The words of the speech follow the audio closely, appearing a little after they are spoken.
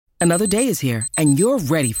Another day is here, and you're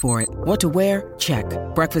ready for it. What to wear? Check.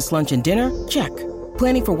 Breakfast, lunch, and dinner? Check.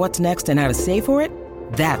 Planning for what's next and how to save for it?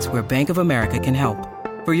 That's where Bank of America can help.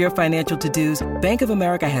 For your financial to-dos, Bank of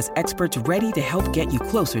America has experts ready to help get you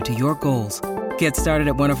closer to your goals. Get started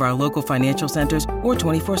at one of our local financial centers or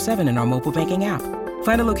 24/7 in our mobile banking app.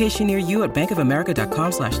 Find a location near you at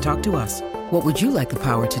bankofamerica.com/talktous. What would you like the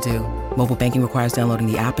power to do? Mobile banking requires downloading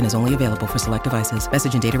the app and is only available for select devices.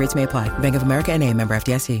 Message and data rates may apply. Bank of America N.A., member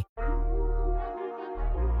FDIC.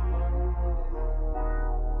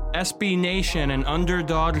 SB Nation and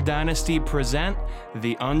Underdog Dynasty present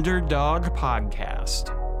the Underdog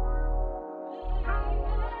Podcast.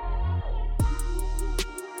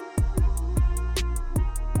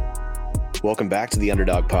 Welcome back to the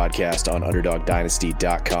Underdog Podcast on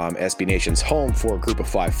UnderdogDynasty.com. SB Nation's home for Group of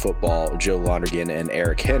Five football. Joe Lonergan and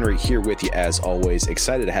Eric Henry here with you as always.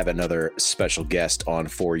 Excited to have another special guest on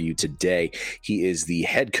for you today. He is the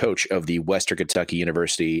head coach of the Western Kentucky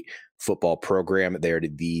University football program. They're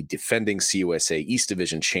the defending CUSA East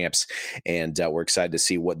Division champs, and we're excited to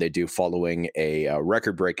see what they do following a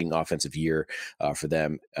record-breaking offensive year for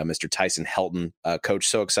them. Mr. Tyson Helton. Coach,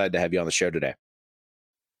 so excited to have you on the show today.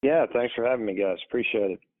 Yeah, thanks for having me, guys.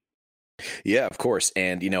 Appreciate it. Yeah, of course.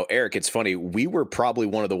 And, Eric, it's funny. We were probably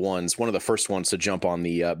one of the first ones to jump on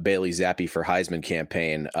the Bailey Zappi for Heisman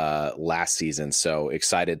campaign last season. So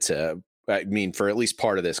excited to, for at least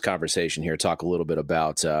part of this conversation here, talk a little bit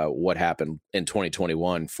about what happened in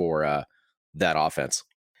 2021 for that offense.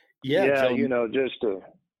 Yeah, just to...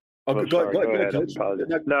 Go ahead.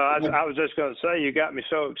 No, I was just going to say, you got me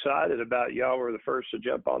so excited about y'all were the first to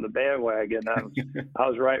jump on the bandwagon. I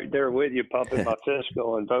was right there with you, pumping my fist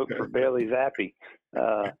going, vote for Bailey Zappi.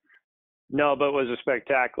 No, but it was a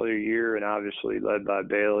spectacular year, and obviously led by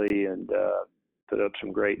Bailey, and put up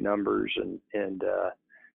some great numbers. And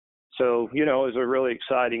so, it was a really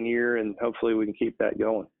exciting year, and hopefully we can keep that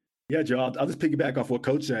going. Yeah, Joe, I'll just piggyback off what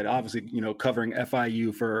Coach said. Obviously, covering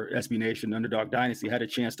FIU for SB Nation, Underdog Dynasty, had a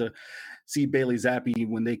chance to see Bailey Zappi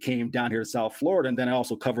when they came down here to South Florida, and then I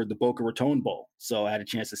also covered the Boca Raton Bowl, so I had a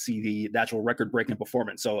chance to see the actual record-breaking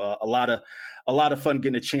performance. So a lot of fun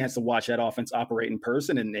getting a chance to watch that offense operate in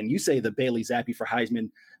person. And you say the Bailey Zappi for Heisman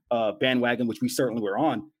bandwagon, which we certainly were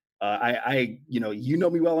on. You know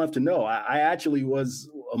me well enough to know I actually was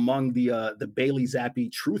among the Bailey Zappi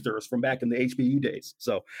truthers from back in the HBU days.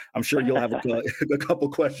 So I'm sure you'll have a couple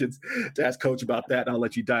questions to ask Coach about that. And I'll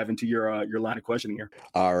let you dive into your line of questioning here.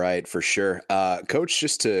 All right, for sure. Coach,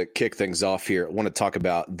 just to kick things off here, I want to talk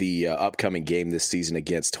about the upcoming game this season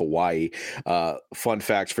against Hawaii. Fun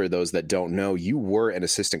fact for those that don't know, you were an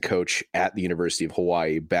assistant coach at the University of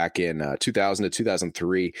Hawaii back in 2000 to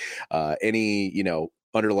 2003. Any,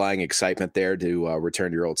 underlying excitement there to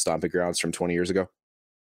return to your old stomping grounds from 20 years ago?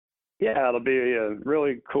 Yeah, it'll be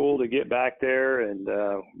really cool to get back there. And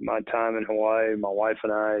my time in Hawaii, my wife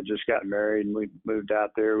and I had just got married, and we moved out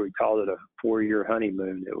there. We called it a 4-year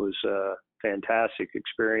honeymoon. It was a fantastic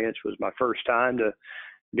experience. It was my first time to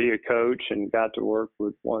be a coach, and got to work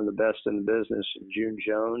with one of the best in the business, June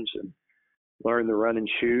Jones, and learn the run and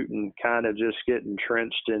shoot, and kind of just get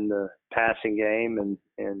entrenched in the passing game, and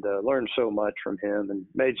learned so much from him, and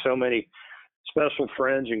made so many special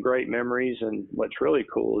friends and great memories. And what's really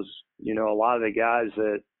cool is, a lot of the guys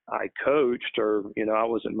that I coached, or, I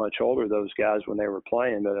wasn't much older, those guys when they were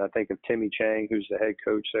playing, but I think of Timmy Chang, who's the head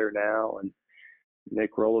coach there now, and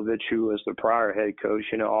Nick Rolovich, who was the prior head coach.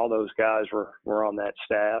 All those guys were on that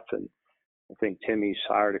staff, and I think Timmy's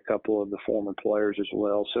hired a couple of the former players as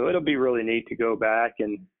well. So it'll be really neat to go back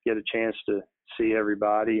and get a chance to see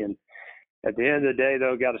everybody. And at the end of the day,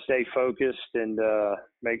 though, got to stay focused and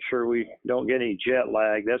make sure we don't get any jet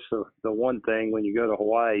lag. That's the one thing when you go to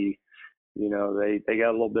Hawaii, they got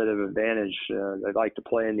a little bit of advantage. They like to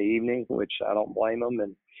play in the evening, which I don't blame them.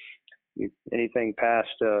 And anything past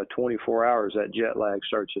 24 hours, that jet lag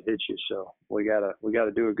starts to hit you. So we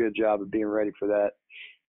gotta do a good job of being ready for that.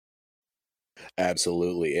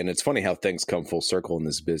 Absolutely. And it's funny how things come full circle in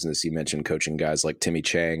this business. You mentioned coaching guys like Timmy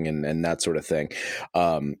Chang and that sort of thing.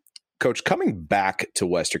 Coach, coming back to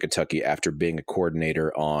Western Kentucky after being a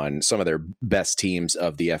coordinator on some of their best teams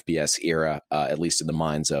of the FBS era, at least in the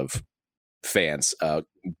minds of fans,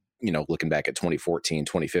 looking back at 2014,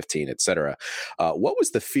 2015, et cetera, what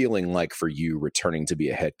was the feeling like for you returning to be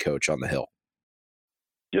a head coach on the Hill?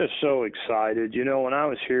 Just so excited. When I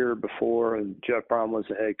was here before and Jeff Brom was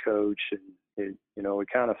the head coach, and we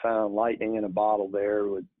kind of found lightning in a bottle there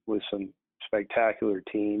with some spectacular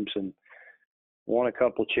teams, and won a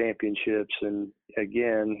couple championships. And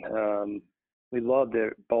again, we loved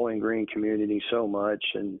the Bowling Green community so much,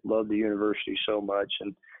 and loved the university so much.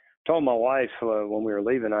 And told my wife when we were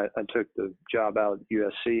leaving, I took the job out at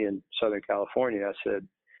USC in Southern California. I said,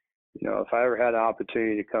 if I ever had an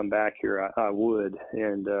opportunity to come back here, I would.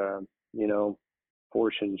 And,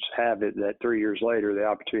 fortunes have it that 3 years later, the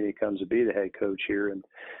opportunity comes to be the head coach here. And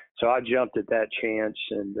so I jumped at that chance,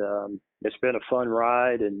 and it's been a fun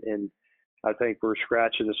ride. And I think we're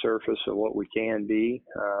scratching the surface of what we can be.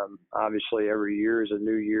 Obviously, every year is a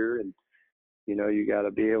new year, and you got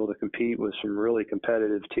to be able to compete with some really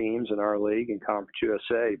competitive teams in our league and Conference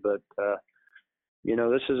USA. But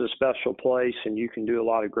this is a special place, and you can do a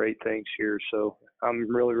lot of great things here. So I'm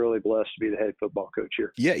really, really blessed to be the head football coach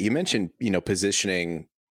here. Yeah, you mentioned positioning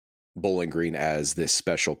Bowling Green as this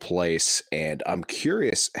special place, and I'm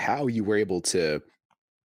curious how you were able to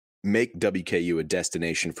make WKU a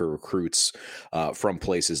destination for recruits from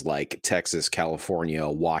places like Texas, California,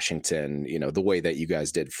 Washington, the way that you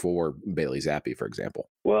guys did for Bailey Zappi, for example.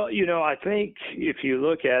 Well, I think if you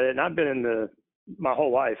look at it, and I've been my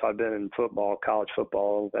whole life, I've been in football, college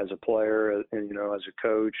football as a player and, as a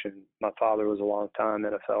coach. And my father was a long time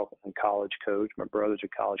NFL and college coach. My brother's a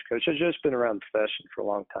college coach. I've just been around the profession for a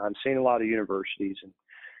long time, seen a lot of universities. And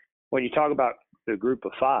when you talk about the group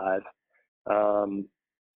of five,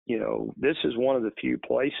 this is one of the few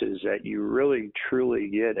places that you really, truly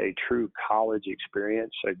get a true college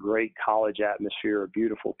experience, a great college atmosphere, a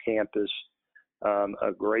beautiful campus,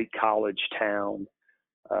 a great college town.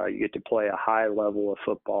 You get to play a high level of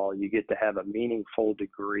football. You get to have a meaningful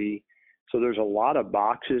degree. So there's a lot of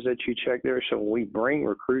boxes that you check there. So when we bring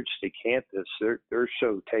recruits to campus, they're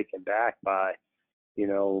so taken back by,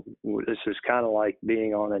 this is kind of like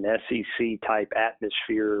being on an SEC type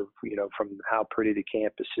atmosphere, from how pretty the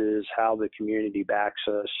campus is, how the community backs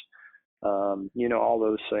us, all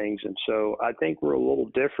those things. And so I think we're a little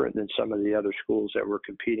different than some of the other schools that we're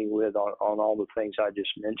competing with on all the things I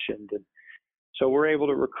just mentioned. And so we're able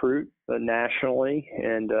to recruit nationally,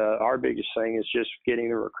 and our biggest thing is just getting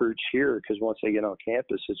the recruits here, because once they get on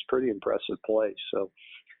campus, it's a pretty impressive place. So,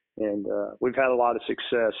 and we've had a lot of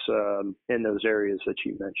success in those areas that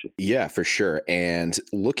you mentioned. Yeah, for sure. And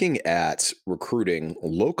looking at recruiting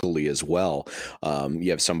locally as well, you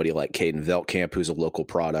have somebody like Caden Veltkamp, who's a local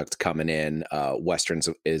product coming in. Western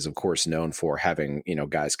is, of course, known for having,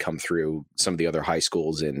 guys come through some of the other high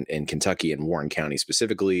schools in Kentucky and Warren County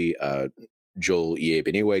specifically. Joel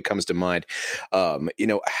Iyiegbuniwe comes to mind.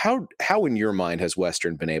 How in your mind has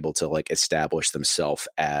Western been able to establish themselves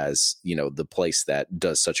as, the place that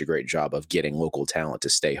does such a great job of getting local talent to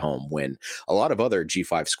stay home when a lot of other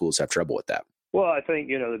G5 schools have trouble with that? Well, I think,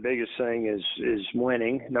 the biggest thing is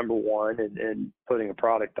winning, number one, and putting a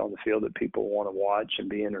product on the field that people want to watch and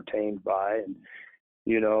be entertained by. And,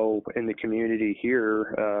 in the community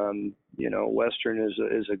here, Western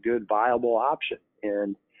is a good, viable option.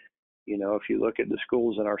 And, if you look at the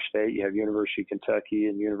schools in our state, you have University of Kentucky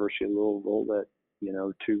and University of Louisville that,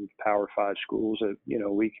 two Power 5 schools that,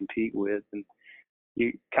 we compete with. And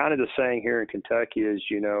you kind of the saying here in Kentucky is,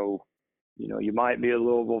 you might be a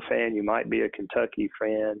Louisville fan, you might be a Kentucky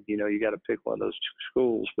fan, you got to pick one of those two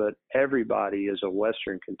schools, but everybody is a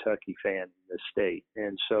Western Kentucky fan in this state.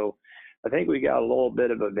 And so I think we got a little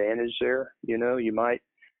bit of advantage there.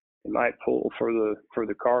 They might pull for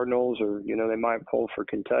the Cardinals, or they might pull for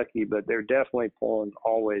Kentucky, but they're definitely pulling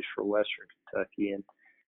always for Western Kentucky. And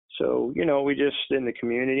so we just in the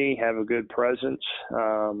community have a good presence.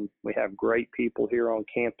 We have great people here on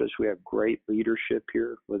campus. We have great leadership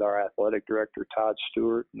here with our athletic director Todd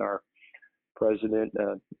Stewart and our president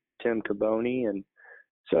Tim Caboni. And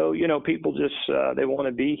so, people just, they want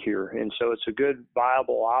to be here. And so it's a good,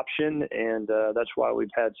 viable option. And that's why we've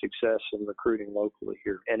had success in recruiting locally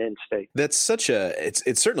here and in state. That's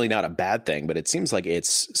it's certainly not a bad thing, but it seems like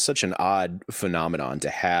it's such an odd phenomenon to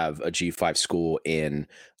have a G5 school in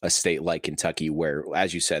a state like Kentucky, where,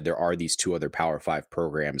 as you said, there are these two other Power 5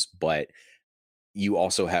 programs, but you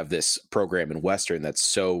also have this program in Western that's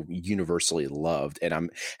so universally loved. And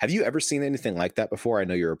have you ever seen anything like that before? I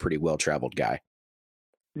know you're a pretty well-traveled guy.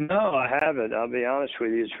 No, I haven't. I'll be honest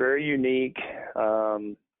with you. It's very unique.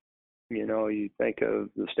 You think of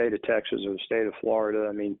the state of Texas or the state of Florida.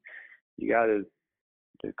 I mean, you got to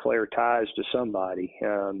declare ties to somebody.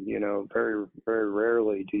 Very, very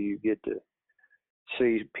rarely do you get to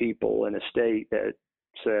see people in a state that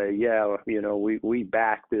say, yeah, we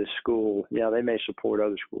back this school. Yeah, they may support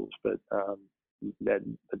other schools, but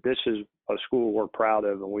this is a school we're proud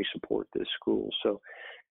of, and we support this school. So,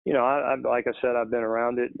 I like I said, I've been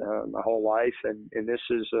around it my whole life, and this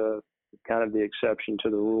is kind of the exception to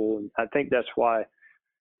the rule. And I think that's why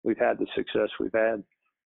we've had the success we've had.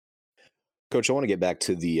 Coach, I want to get back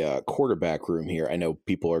to the quarterback room here. I know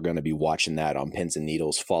people are going to be watching that on pins and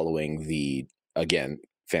needles following the, again,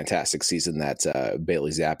 fantastic season that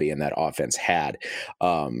Bailey Zappi and that offense had.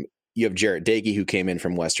 You have Jarret Doege, who came in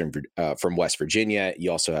from West Virginia.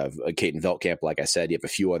 You also have Caden Veltkamp. Like I said, you have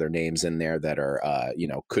a few other names in there that are,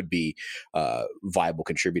 could be viable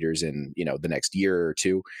contributors in, the next year or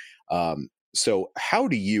two. So how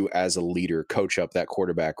do you, as a leader, coach up that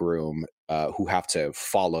quarterback room who have to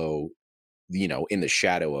follow, in the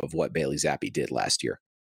shadow of what Bailey Zappi did last year?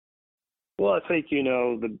 Well, I think,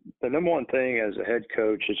 the number one thing as a head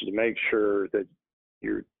coach is to make sure that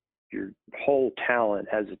your whole talent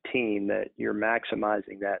as a team, that you're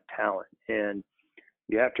maximizing that talent. And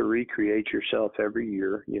you have to recreate yourself every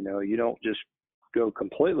year. You don't just go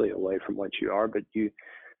completely away from what you are, but you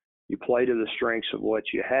play to the strengths of what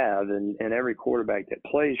you have. And every quarterback that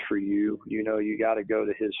plays for you, you got to go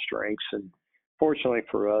to his strengths. And fortunately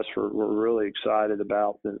for us, we're really excited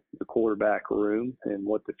about the quarterback room and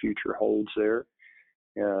what the future holds there.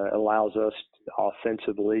 Allows us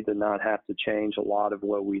offensively to not have to change a lot of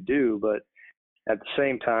what we do, but at the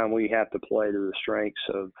same time, we have to play to the strengths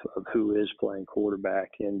of who is playing quarterback.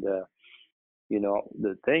 And,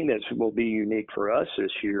 the thing that will be unique for us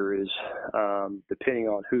this year is depending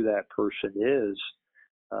on who that person is,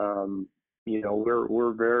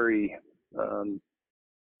 we're very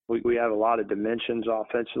we have a lot of dimensions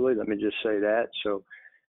offensively. Let me just say that. So,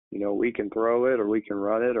 we can throw it or we can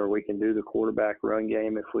run it or we can do the quarterback run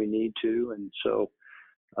game if we need to. And so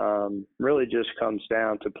really just comes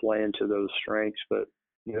down to playing to those strengths. But,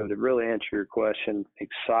 to really answer your question,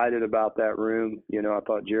 excited about that room. I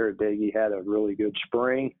thought Jarret Doege had a really good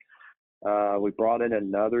spring. We brought in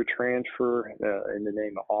another transfer in the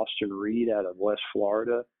name of Austin Reed out of West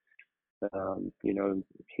Florida.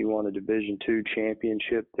 He won a Division II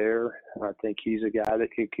championship there. I think he's a guy that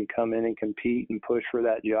can come in and compete and push for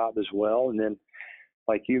that job as well. And then,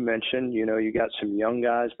 like you mentioned, you got some young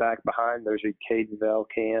guys back behind. There's a Caden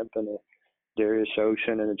Veltkamp and a Darius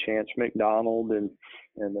Ocean and a Chance McDonald and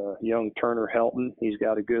a young Turner Helton. He's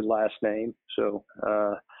got a good last name. So,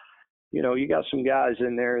 you got some guys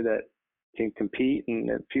in there that can compete, and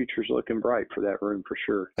the future's looking bright for that room for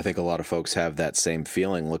sure. I think a lot of folks have that same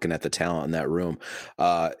feeling looking at the talent in that room.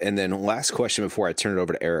 And then last question before I turn it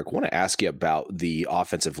over to Eric, I want to ask you about the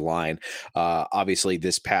offensive line. Obviously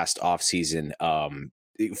this past offseason,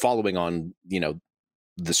 following on,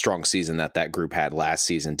 the strong season that group had last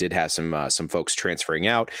season, did have some folks transferring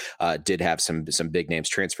out, did have some big names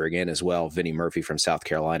transferring in as well. Vinny Murphy from South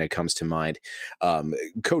Carolina comes to mind.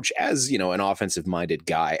 Coach, as an offensive minded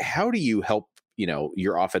guy, how do you help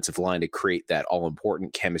your offensive line to create that all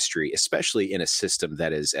important chemistry, especially in a system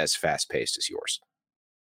that is as fast paced as yours?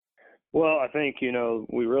 Well, I think,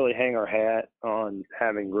 we really hang our hat on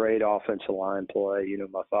having great offensive line play.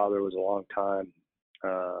 My father was a long time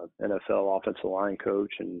NFL offensive line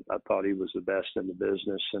coach, and I thought he was the best in the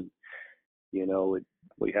business. And,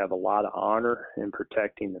 we have a lot of honor in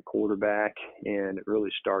protecting the quarterback, and it really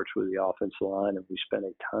starts with the offensive line. And we spend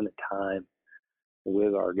a ton of time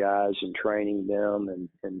with our guys and training them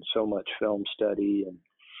and so much film study. And,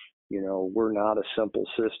 we're not a simple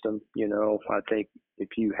system. I think if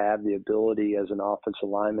you have the ability as an offensive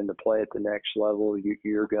lineman to play at the next level,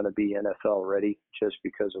 you're going to be NFL ready just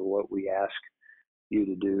because of what we ask you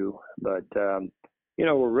to do. But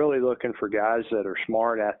we're really looking for guys that are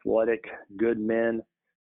smart, athletic, good men.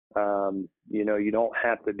 You don't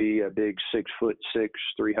have to be a big 6'6",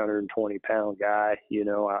 320-pound guy.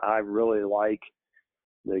 I really like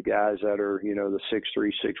the guys that are, the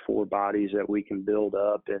 6'3", 6'4" bodies that we can build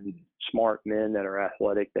up, and smart men that are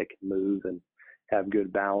athletic, that can move and have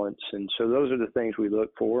good balance. And so those are the things we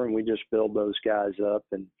look for, and we just build those guys up.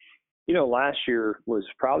 And last year was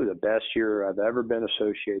probably the best year I've ever been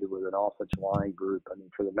associated with an offensive line group. I mean,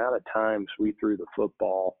 for the amount of times we threw the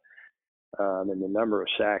football and the number of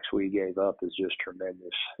sacks we gave up is just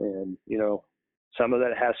tremendous. And, some of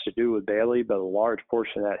that has to do with Bailey, but a large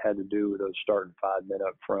portion of that had to do with those starting 5 men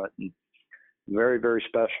up front. And very, very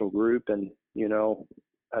special group. And,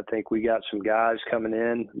 I think we got some guys coming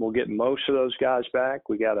in. We'll get most of those guys back.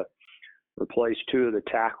 We got to replace 2 of the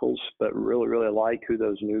tackles, but really, really like who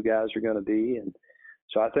those new guys are going to be. And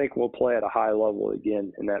so I think we'll play at a high level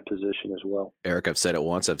again in that position as well. Eric, I've said it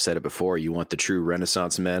once, I've said it before. You want the true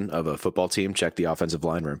Renaissance men of a football team? Check the offensive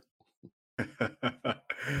line room.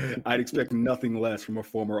 I'd expect nothing less from a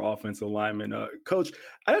former offensive lineman. Coach,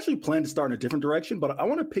 I actually plan to start in a different direction, but I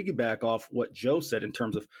want to piggyback off what Joe said in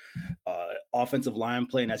terms of offensive line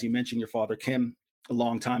play. And as you mentioned, your father, Kim, a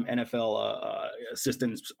longtime NFL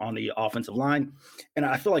assistants on the offensive line. And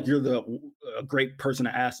I feel like you're a great person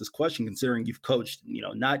to ask this question, considering you've coached,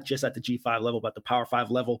 not just at the G5 level, but the Power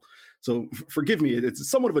 5 level. So forgive me, it's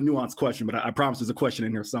somewhat of a nuanced question, but I promise there's a question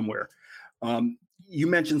in here somewhere. You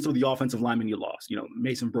mentioned some of the offensive linemen you lost,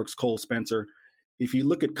 Mason Brooks, Cole Spencer. If you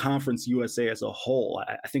look at Conference USA as a whole,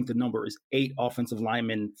 I think the number is 8 offensive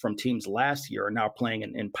linemen from teams last year are now playing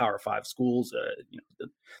in Power 5 schools.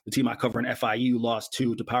 The team I cover in FIU lost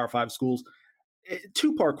 2 to Power 5 schools.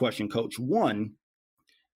 2-part question, Coach. One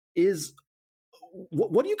is,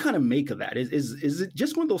 what do you kind of make of that? Is it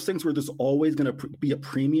just one of those things where there's always going to be a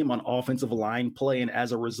premium on offensive line play, and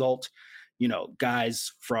as a result,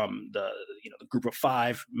 guys from the group of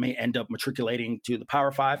 5 may end up matriculating to the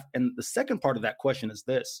Power 5? And the second part of that question is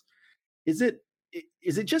this: is it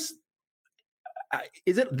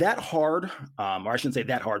that hard, or I shouldn't say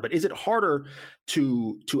that hard, but is it harder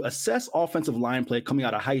to assess offensive line play coming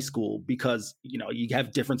out of high school because, you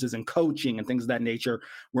have differences in coaching and things of that nature,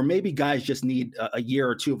 where maybe guys just need a year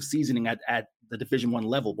or 2 of seasoning at the Division I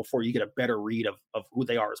level before you get a better read of who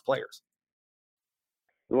they are as players?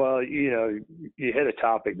 Well, you hit a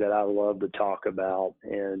topic that I love to talk about,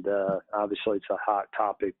 and obviously it's a hot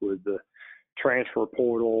topic with the transfer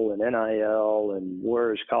portal and NIL and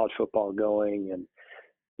where is college football going. And,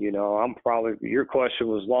 your question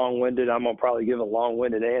was long-winded. I'm going to probably give a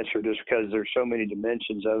long-winded answer just because there's so many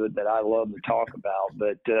dimensions of it that I love to talk about.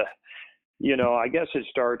 But, I guess it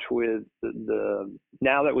starts with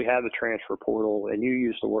now that we have the transfer portal, and you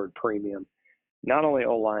use the word premium, not only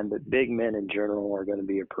O-line, but big men in general are going to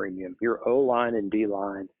be a premium. Your O-line and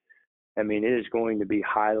D-line, it is going to be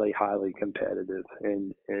highly, highly competitive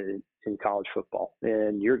in college football.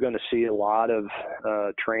 And you're going to see a lot of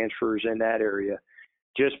transfers in that area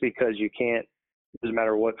just because you can't, doesn't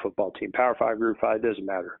matter what football team, Power 5, Group 5, doesn't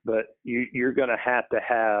matter. But you're going to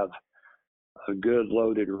have a good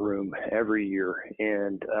loaded room every year.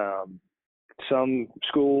 And some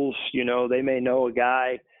schools, they may know a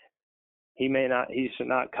guy, he's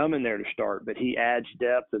not coming there to start, but he adds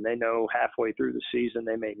depth, and they know halfway through the season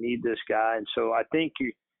they may need this guy. And so I think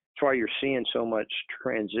that's why you're seeing so much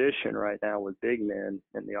transition right now with big men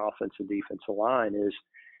in the offensive and defensive line is,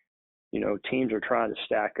 teams are trying to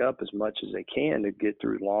stack up as much as they can to get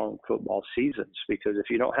through long football seasons, because if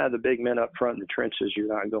you don't have the big men up front in the trenches, you're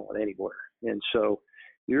not going anywhere. And so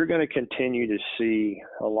you're going to continue to see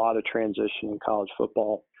a lot of transition in college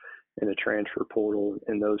football in the transfer portal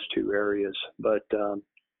in those 2 areas. But as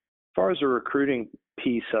far as the recruiting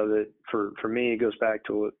piece of it, for me, it goes back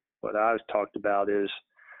to what I was talked about is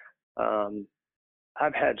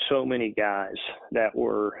I've had so many guys that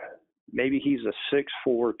were, maybe he's a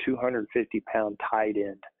 6'4", 250-pound tight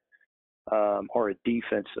end or a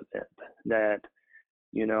defensive end that,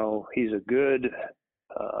 he's a good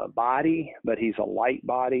body, but he's a light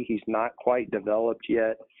body. He's not quite developed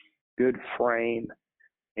yet, good frame.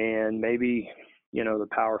 And maybe, the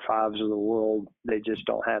Power 5s of the world, they just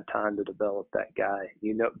don't have time to develop that guy,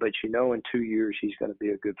 but in 2 years, he's going to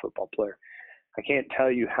be a good football player. I can't tell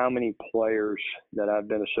you how many players that I've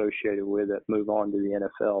been associated with that move on to the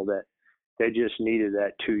NFL that they just needed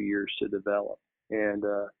that 2 years to develop. And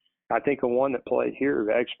I think of one that played here,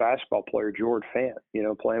 ex-basketball player, George Fant,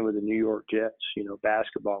 playing with the New York Jets,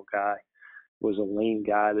 basketball guy, was a lean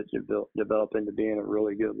guy that developed into being a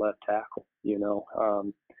really good left tackle,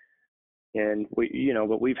 and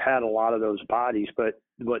but we've had a lot of those bodies. But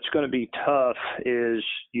what's going to be tough is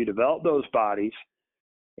you develop those bodies,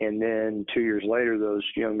 and then 2 years later, those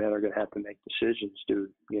young men are going to have to make decisions.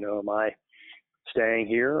 Am I staying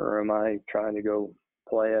here, or am I trying to go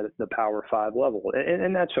play at the Power 5 level?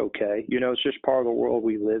 And that's okay. It's just part of the world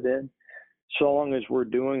we live in. So long as we're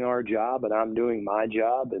doing our job and I'm doing my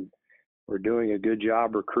job and we're doing a good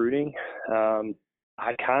job recruiting,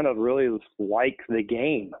 I kind of really like the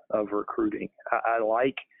game of recruiting. I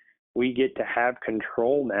like we get to have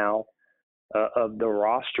control now of the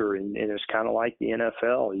roster, and it's kind of like the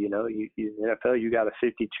NFL. NFL, you got a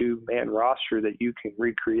 52-man roster that you can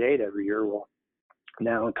recreate every year. Well,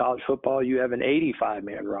 now in college football, you have an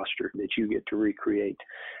 85-man roster that you get to recreate,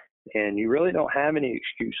 and you really don't have any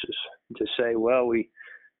excuses to say, well, we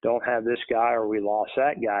don't have this guy or we lost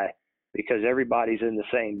that guy, because everybody's in the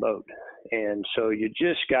same boat. And so you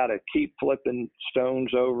just got to keep flipping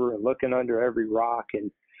stones over and looking under every rock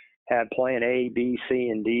and have plan A, B, C,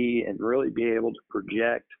 and D, and really be able to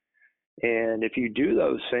project. And if you do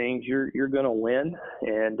those things, you're going to win,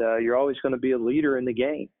 and you're always going to be a leader in the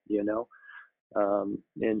game,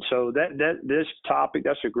 And so that this topic,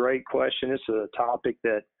 that's a great question. It's a topic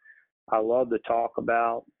that I love to talk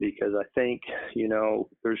about, because I think,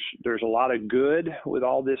 there's a lot of good with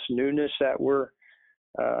all this newness that we're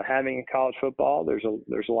having in college football. There's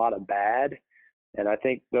a lot of bad. And I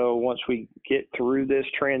think, though, once we get through this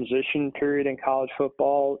transition period in college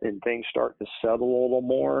football and things start to settle a little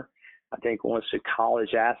more, I think once the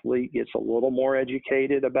college athlete gets a little more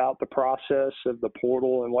educated about the process of the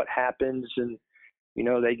portal and what happens, and,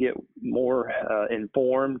 they get more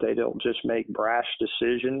informed, they don't just make brash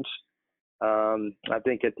decisions. I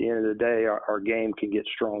think at the end of the day, our game can get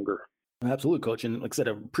stronger. Absolutely, Coach. And like I said,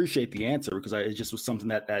 I appreciate the answer, because it just was something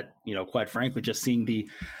that, quite frankly, just seeing the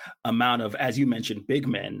amount of, as you mentioned, big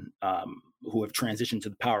men who have transitioned to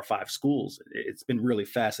the Power 5 schools, it's been really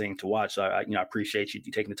fascinating to watch. So I appreciate you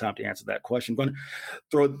taking the time to answer that question. I'm going to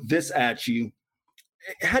throw this at you.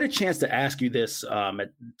 I had a chance to ask you this at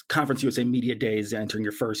Conference USA Media Days entering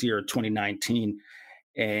your first year of 2019.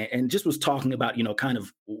 And just was talking about, kind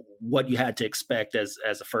of what you had to expect as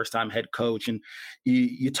a first-time head coach. And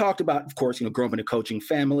you talked about, of course, growing up in a coaching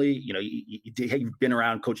family. You've been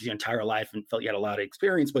around coaches your entire life and felt you had a lot of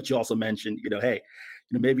experience. But you also mentioned, hey,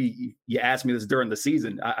 maybe you asked me this during the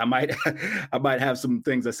season. I might have some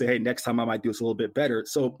things I say, hey, next time I might do this a little bit better.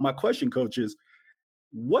 So my question, Coach, is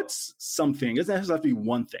what's something, it doesn't have to be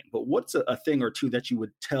one thing, but what's a thing or two that you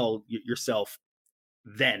would tell yourself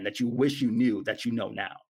then that you wish you knew that you know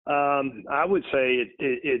now? I would say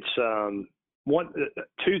it's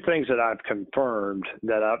two things that I've confirmed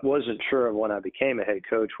that I wasn't sure of when I became a head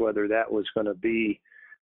coach, whether that was going to be,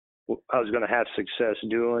 I was going to have success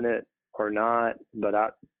doing it or not, but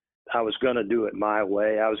I was going to do it my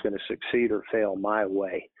way. I was going to succeed or fail my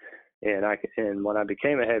way. And when I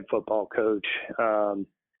became a head football coach,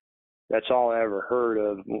 that's all I ever heard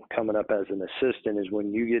of coming up as an assistant, is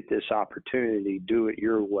when you get this opportunity, do it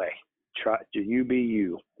your way. Try to you be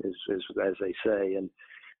you, as they say. And,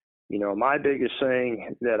 my biggest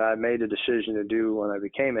thing that I made a decision to do when I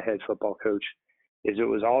became a head football coach is it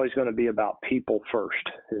was always going to be about people first.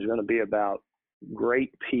 It was going to be about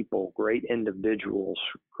great people, great individuals,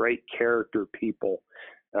 great character people,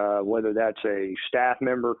 whether that's a staff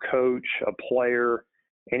member, coach, a player,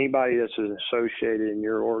 anybody that's associated in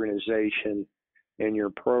your organization, in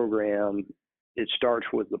your program. It starts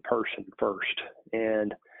with the person first.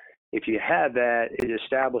 And if you have that, it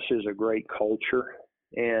establishes a great culture.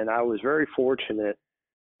 And I was very fortunate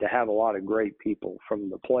to have a lot of great people, from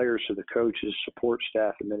the players to the coaches, support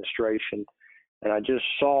staff, administration. And I just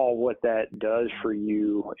saw what that does for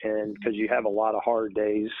you. And because you have a lot of hard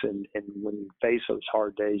days, and when you face those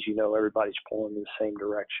hard days, everybody's pulling in the same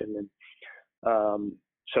direction. And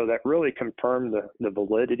so that really confirmed the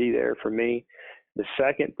validity there for me. The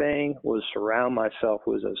second thing was surround myself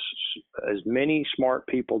with as many smart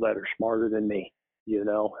people that are smarter than me.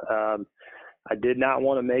 I did not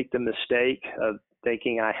want to make the mistake of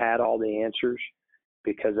thinking I had all the answers,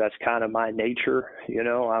 because that's kind of my nature.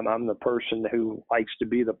 I'm the person who likes to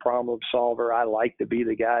be the problem solver. I like to be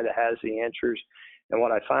the guy that has the answers. And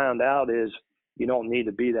what I found out is you don't need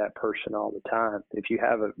to be that person all the time. If you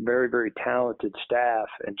have a very, very talented staff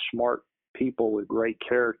and smart people with great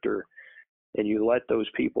character, and you let those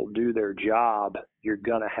people do their job, you're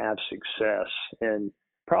going to have success. And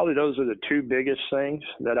probably those are the two biggest things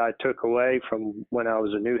that I took away from when I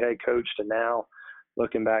was a new head coach to now,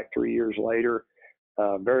 looking back 3 years later.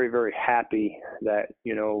 Very, very happy that,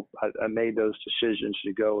 I made those decisions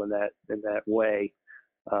to go in that way,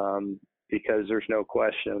 because there's no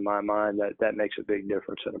question in my mind that makes a big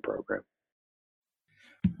difference in a program.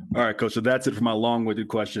 All right, Coach. So that's it for my long-winded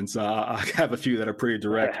questions. I have a few that are pretty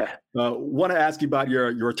direct. Want to ask you about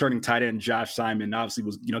your returning tight end, Josh Simon. Obviously,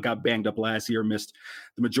 got banged up last year, missed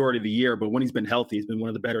the majority of the year, but when he's been healthy, he's been one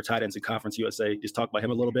of the better tight ends in Conference USA. Just talk about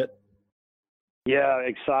him a little bit. Yeah,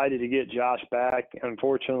 excited to get Josh back.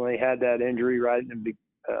 Unfortunately, had that injury right in the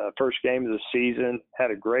first game of the season.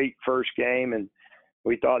 Had a great first game, and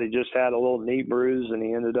we thought he just had a little knee bruise, and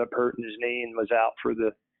he ended up hurting his knee and was out for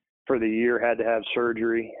the year. Had to have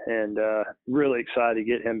surgery, and really excited to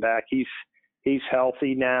get him back. He's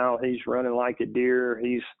healthy now. He's running like a deer.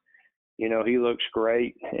 He looks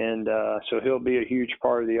great, and so he'll be a huge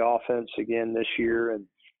part of the offense again this year. And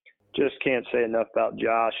just can't say enough about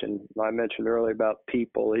Josh. And I mentioned earlier about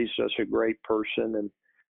people. He's just a great person and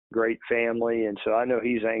great family. And so I know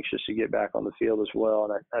he's anxious to get back on the field as well.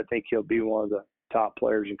 And I think he'll be one of the top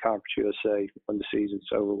players in Conference USA when the season's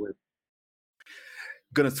over with.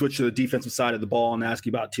 Going to switch to the defensive side of the ball and ask you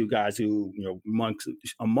about two guys who,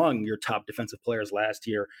 among your top defensive players last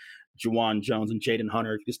year, Juwan Jones and Jaden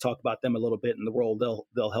Hunter. If you just talk about them a little bit and the role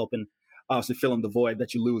they'll help in obviously filling the void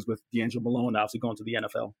that you lose with D'Angelo Malone, obviously going to the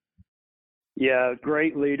NFL. Yeah,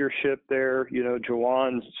 great leadership there. You know,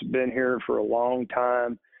 Jawan's been here for a long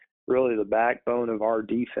time, really the backbone of our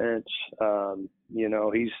defense. You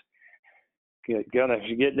know, he's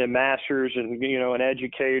getting a master's and, you know, an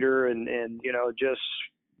educator and, you know, just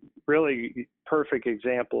really perfect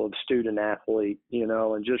example of student athlete, you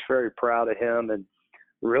know, and just very proud of him and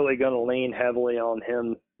really going to lean heavily on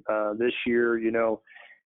him this year. You know,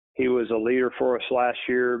 he was a leader for us last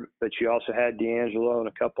year, but you also had D'Angelo and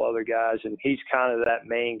a couple other guys, and he's kind of that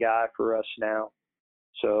main guy for us now.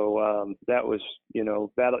 So that was, you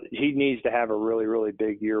know, that he needs to have a really, really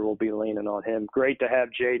big year. We'll be leaning on him. Great to have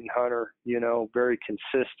Jaden Hunter, you know, very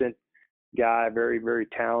consistent guy, very, very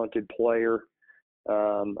talented player.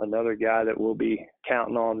 Another guy that we'll be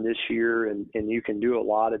counting on this year, and you can do a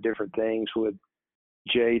lot of different things with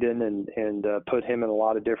Jaden and put him in a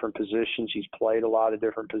lot of different positions. He's played a lot of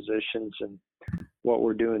different positions, and what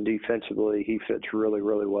we're doing defensively, he fits really,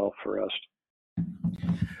 really well for us.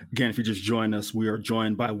 Again, if you just joined us, we are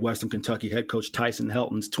joined by Western Kentucky head coach Tyson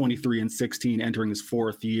Helton's 23-16, entering his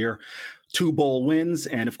fourth year, 2 bowl wins,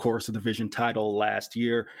 and of course a division title last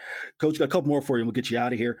year. Coach, got a couple more for you and we'll get you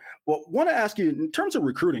out of here. Well, want to ask you, in terms of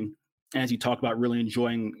recruiting, as you talk about really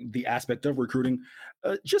enjoying the aspect of recruiting,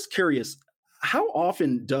 just curious, how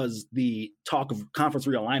often does the talk of conference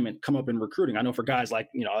realignment come up in recruiting? I know for guys like,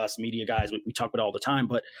 you know, us media guys, we talk about it all the time,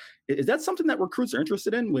 but is that something that recruits are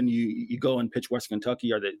interested in when you go and pitch Western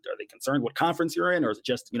Kentucky? Are they concerned what conference you're in, or is it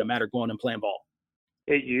just, you know, matter of going and playing ball?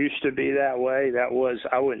 It used to be that way.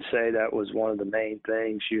 I wouldn't say that was one of the main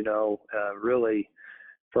things, you know, really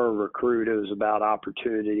for a recruit, it was about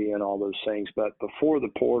opportunity and all those things. But before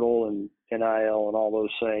the portal and NIL and all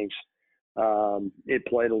those things, it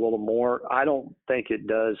played a little more. I don't think it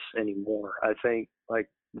does anymore. I think, like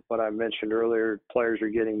what I mentioned earlier, players are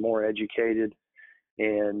getting more educated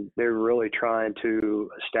and they're really trying to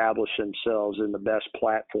establish themselves in the best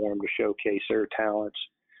platform to showcase their talents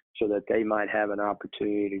so that they might have an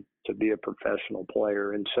opportunity to be a professional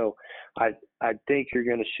player. And so I think you're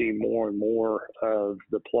going to see more and more of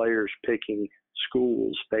the players picking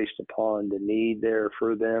schools based upon the need there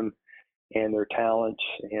for them and their talents.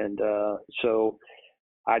 And so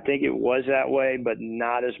I think it was that way, but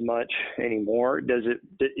not as much anymore.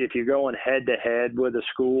 If you're going head to head with a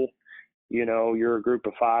school, you know, you're a group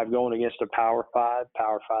of 5 going against a Power 5.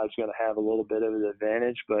 Power 5 is going to have a little bit of an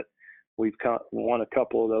advantage, but we've won a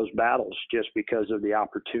couple of those battles just because of the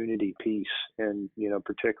opportunity piece and, you know,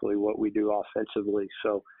 particularly what we do offensively.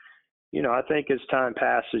 So, you know, I think as time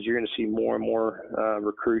passes, you're going to see more and more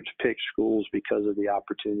recruits pick schools because of the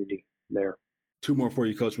opportunity there. 2 more for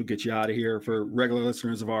you, Coach. We'll get you out of here. For regular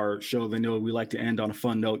listeners of our show, they know we like to end on a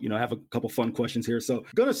fun note. You know, I have a couple fun questions here. So I'm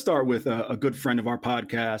going to start with a good friend of our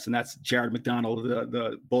podcast, and that's Jared McDonald,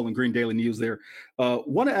 the Bowling Green Daily News there.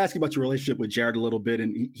 Want to ask you about your relationship with Jared a little bit.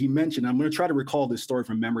 And he mentioned, I'm going to try to recall this story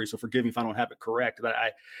from memory, so forgive me if I don't have it correct, but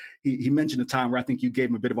he mentioned a time where I think you gave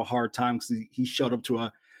him a bit of a hard time because he showed up to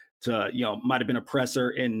you know, might have been a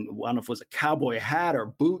presser in, I don't know if it was a cowboy hat or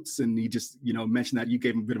boots. And he just, you know, mentioned that you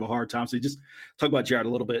gave him a bit of a hard time. So you just talk about Jared a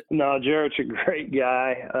little bit. No, Jared's a great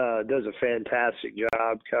guy, does a fantastic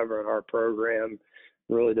job covering our program,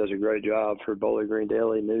 really does a great job for Bowling Green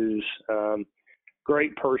Daily News.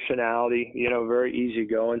 Great personality, you know, very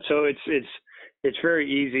easygoing. So it's very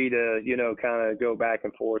easy to, you know, kind of go back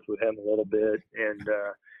and forth with him a little bit. And,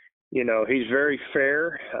 you know, he's very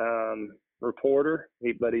fair. Reporter,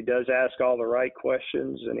 but he does ask all the right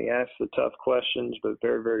questions and he asks the tough questions, but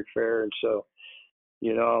very, very fair. And so,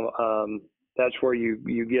 you know, that's where you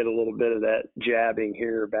get a little bit of that jabbing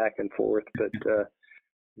here back and forth, but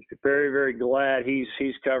very, very glad he's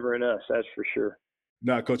covering us. That's for sure.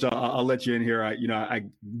 No, Coach, I'll let you in here. I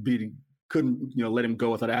couldn't, you know, let him go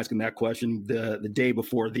without asking that question. The day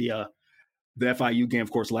before the FIU game, of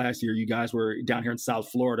course, last year, you guys were down here in South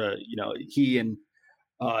Florida. You know, he and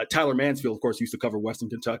Tyler Mansfield, of course, used to cover Western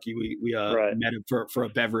Kentucky. We right. met him for a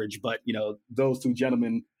beverage, but, you know, those 2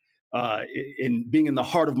 gentlemen in being in the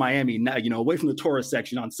heart of Miami, now, you know, away from the tourist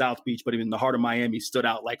section on South Beach, but even in the heart of Miami, stood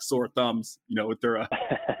out like sore thumbs, you know, with their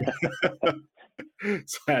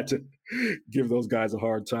so I had to give those guys a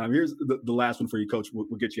hard time. Here's the last one for you, Coach. We'll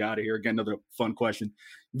get you out of here. Again, another fun question.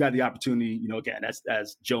 You've had the opportunity, you know, again,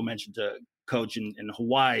 as Joe mentioned, to coach in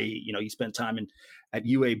Hawaii. You know, you spent time at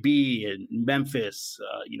UAB and Memphis,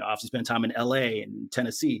 you know, obviously spent time in LA and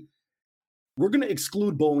Tennessee. We're going to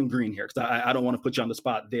exclude Bowling Green here because I don't want to put you on the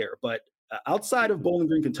spot there. But outside of Bowling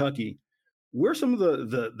Green, Kentucky, where are some of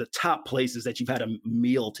the top places that you've had a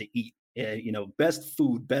meal to eat? You know, best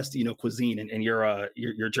food, best, you know, cuisine in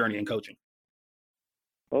your journey in coaching?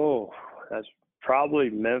 Oh, that's probably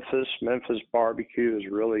Memphis. Memphis barbecue is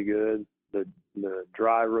really good. the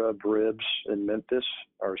dry rub ribs in Memphis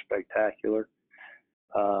are spectacular.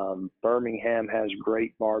 Birmingham has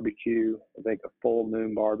great barbecue. I think a Full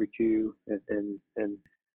Moon barbecue in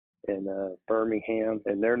Birmingham,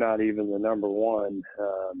 and they're not even the number one.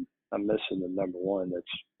 I'm missing the number one that's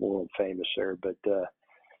world famous there. But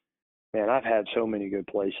man, I've had so many good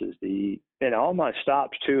places to eat, and all my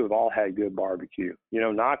stops too have all had good barbecue.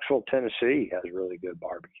 Knoxville, Tennessee has really good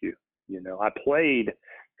barbecue. I played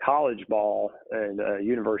college ball at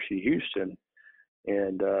University of Houston,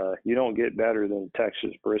 and you don't get better than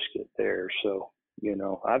Texas brisket there. So,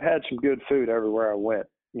 I've had some good food everywhere I went.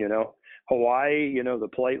 Hawaii, the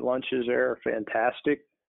plate lunches there are fantastic.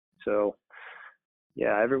 So,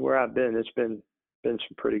 yeah, everywhere I've been, it's been some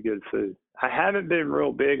pretty good food. I haven't been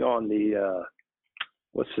real big on the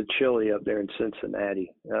what's the chili up there in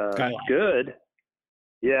Cincinnati? Good.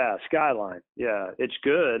 Yeah, Skyline. Yeah, it's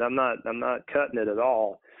good. I'm not cutting it at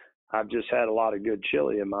all. I've just had a lot of good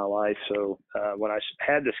chili in my life. So when I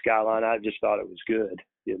had the Skyline, I just thought it was good,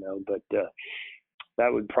 but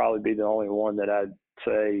that would probably be the only one that I'd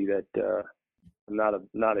say that I'm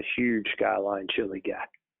not a huge Skyline chili guy.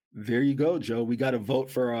 There you go, Joe. We got a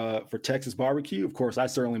vote for Texas barbecue. Of course, I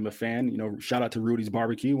certainly am a fan. Shout out to Rudy's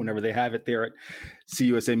Barbecue whenever they have it there at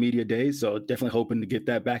CUSA Media Days. So definitely hoping to get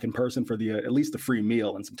that back in person for the at least the free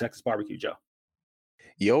meal and some Texas barbecue, Joe.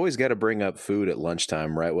 You always got to bring up food at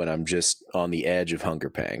lunchtime, right when I'm just on the edge of hunger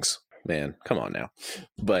pangs. Man, come on now.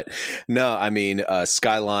 But no, I mean,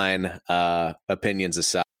 Skyline opinions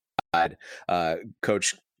aside,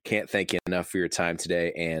 Coach, can't thank you enough for your time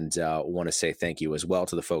today, and want to say thank you as well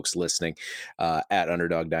to the folks listening at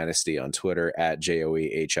Underdog Dynasty on Twitter, at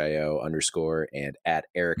JOEHIO_, and at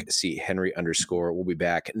Eric C. Henry _. We'll be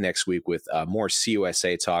back next week with more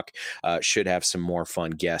CUSA talk. Should have some more fun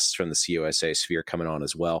guests from the CUSA sphere coming on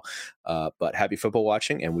as well. But happy football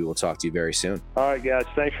watching, and we will talk to you very soon. All right, guys.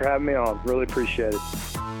 Thanks for having me on. Really appreciate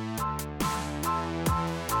it.